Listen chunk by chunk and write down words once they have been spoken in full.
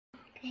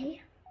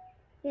Okay,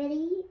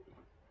 ready,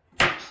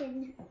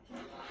 action.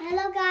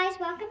 Hello guys,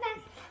 welcome back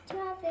to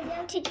our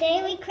video.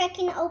 Today we're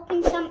cracking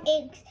open some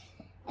eggs.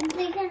 And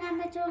please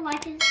remember to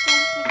like and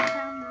subscribe for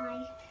our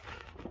live.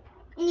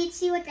 And you'd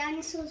see what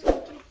dinosaurs we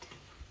get.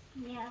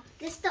 Yeah,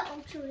 this is the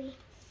ultra.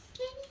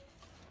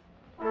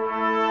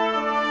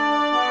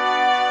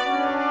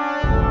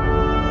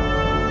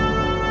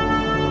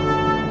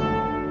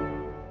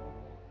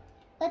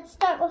 Let's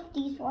start with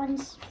these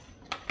ones.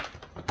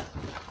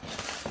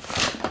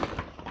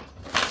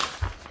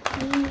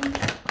 Oh,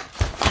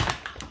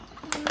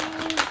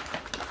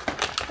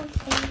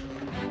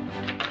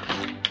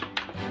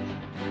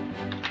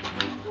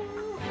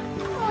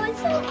 it's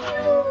so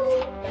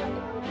cute!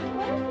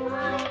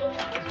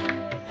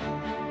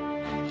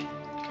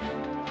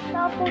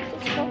 Start with the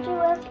sketchy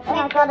with, and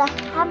I got a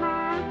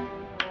hammer,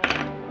 a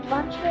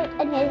bunch of it,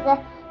 and here's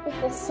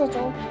the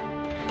sigil.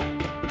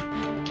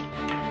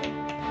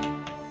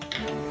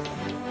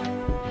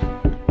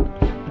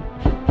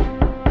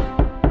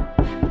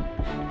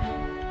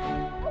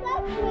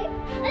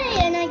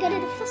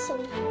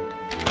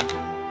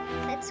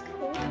 That's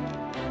cool.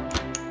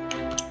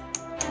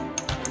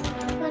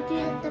 But do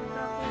the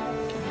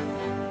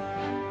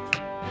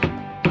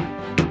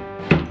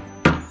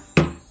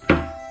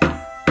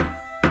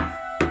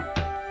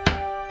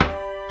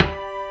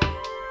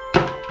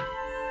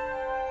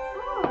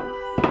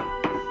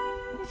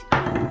let's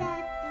clean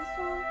that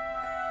all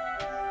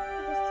to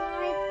the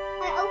side.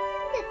 I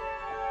opened it.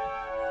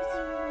 This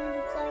is what it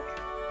looks like.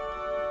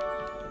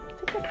 I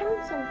think I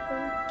found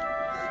something.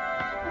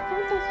 I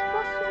found this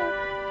fossil.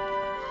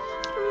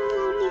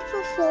 Lonely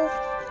fossil.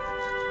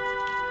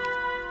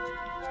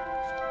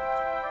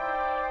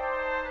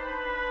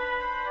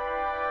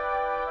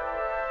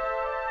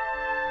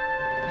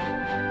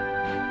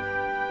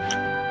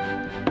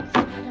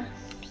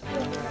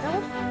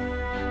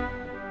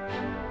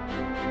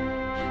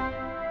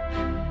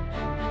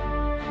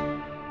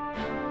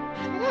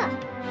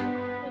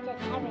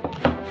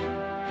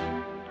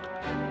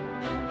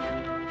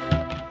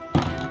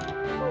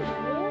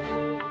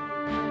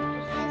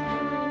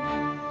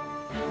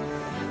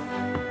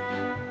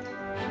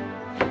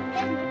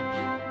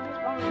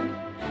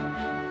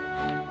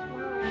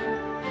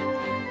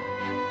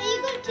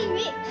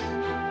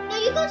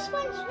 You go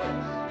sponge first.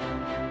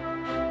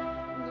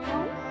 No,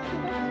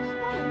 that's a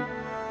sponge.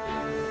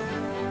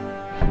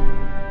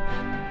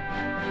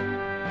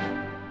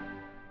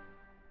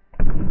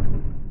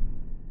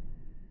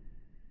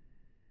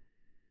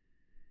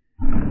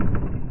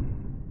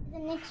 The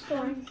next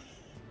one.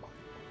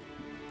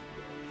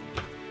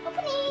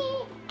 Open it.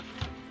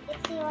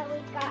 Let's see what we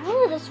got.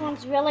 Oh, this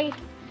one's really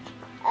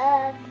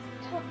tough.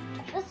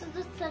 This is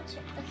just such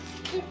a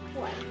stiff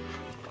one.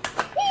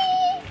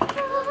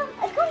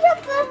 It comes up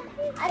the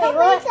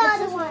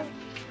other one.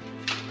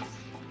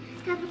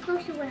 Have a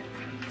closer look.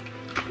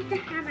 With the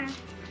hammer.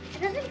 It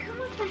doesn't come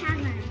with the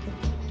hammer.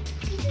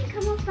 It doesn't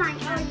come with my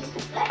arm.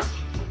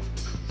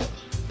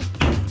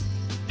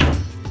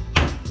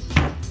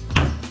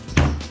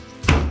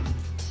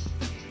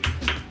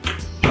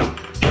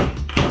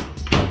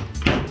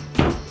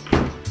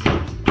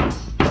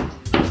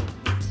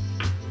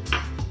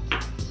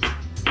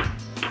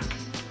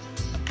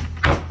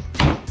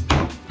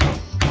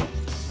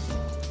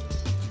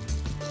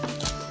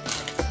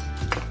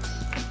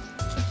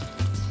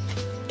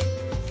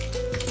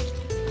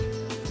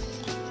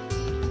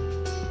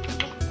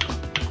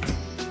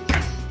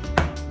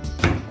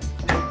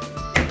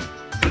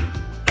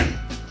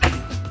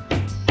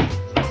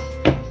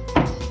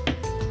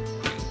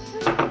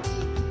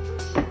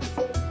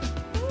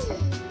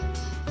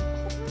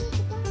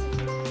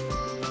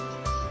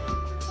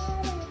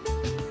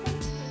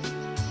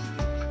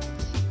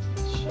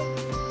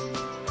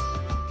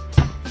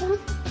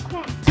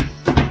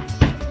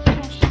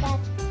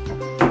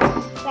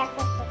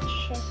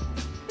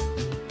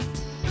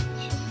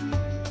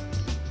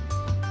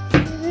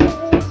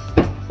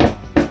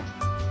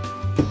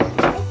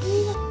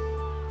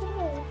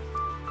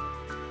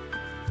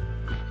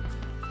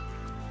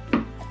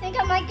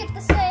 I might get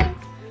the same.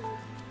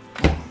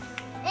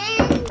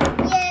 And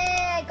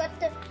yeah, I got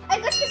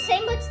the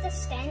same, but it's the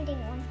standing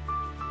one.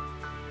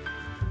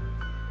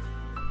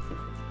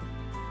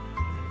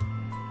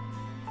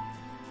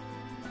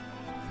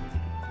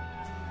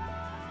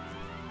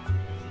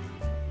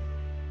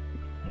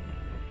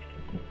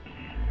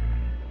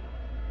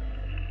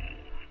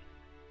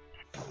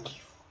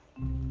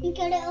 You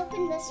gotta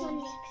open this one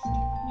next.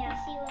 Yeah.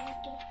 See what I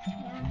get.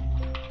 Yeah.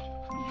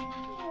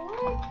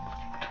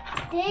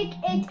 Dig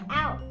it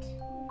out.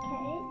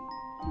 Okay.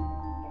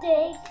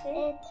 Dig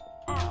it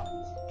out.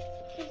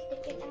 Please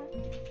dig it out.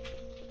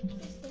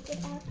 Please dig it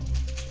out.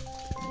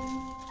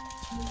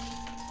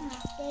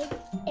 Dig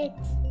it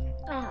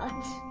out.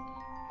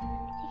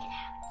 Dig it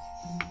out.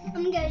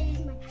 I'm gonna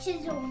use my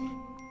chisel. I'm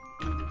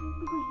gonna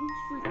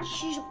use my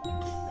chisel.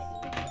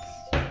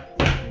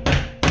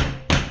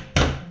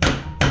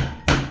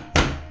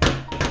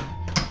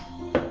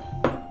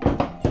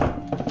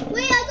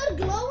 Wait, I got a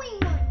glowing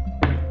one.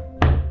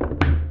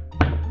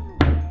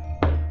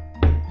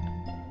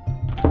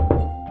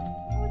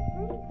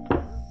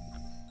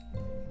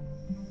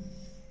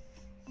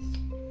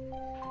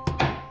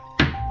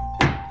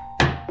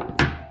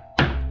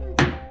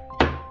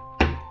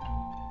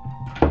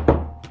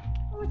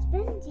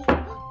 frenzy.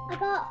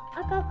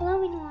 I got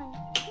glowing one.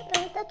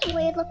 That's a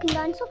weird looking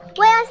dinosaur.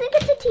 Wait, I think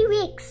it's a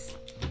T-Rex.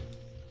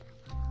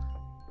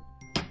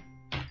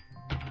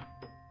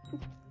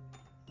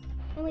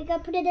 And we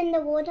gotta put it in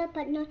the water,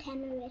 but not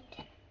hammer it.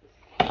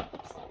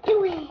 Let's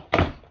do it.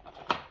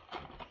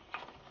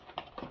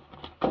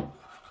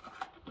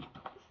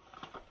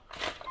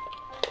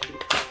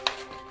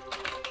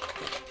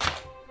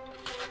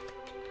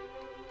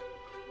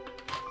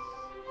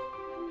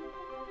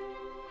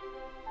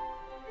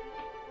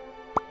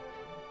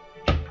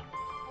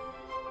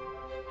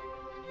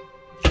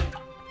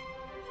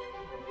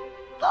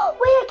 Oh,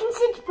 wait, I can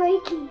see it's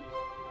breaking.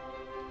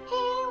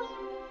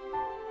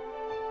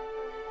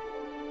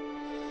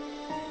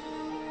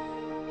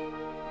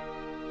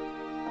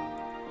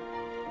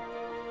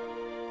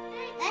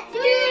 Let's do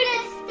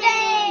this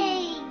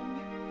thing!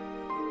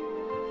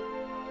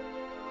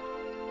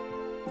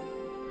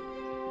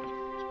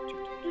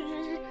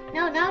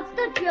 No, now it's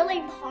the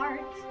drilling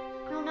part.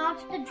 No, now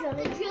it's the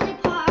drilling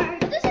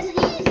part. This is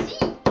easy.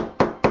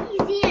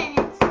 Easy and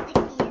it's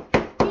sticky.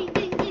 Ding,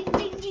 ding, ding,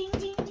 ding, ding,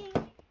 ding, ding.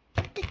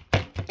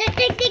 Ding,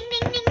 ding, ding,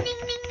 ding, ding, ding,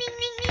 ding, ding, ding,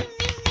 ding,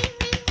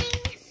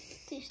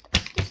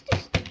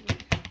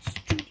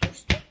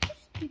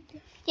 ding,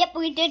 ding. Yep,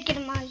 we did get a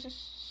Moses.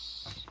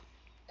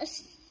 Oh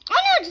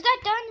no, it's that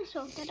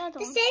dinosaur, that other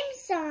one.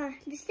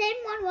 The same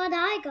one what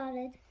I got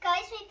it.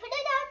 Guys, we put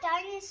our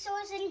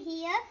dinosaurs in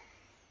here,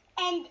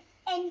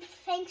 and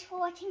thanks for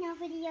watching our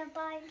video.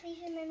 Bye. Please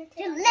remember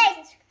to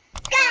like,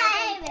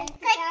 subscribe, and click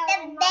the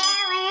bell and like.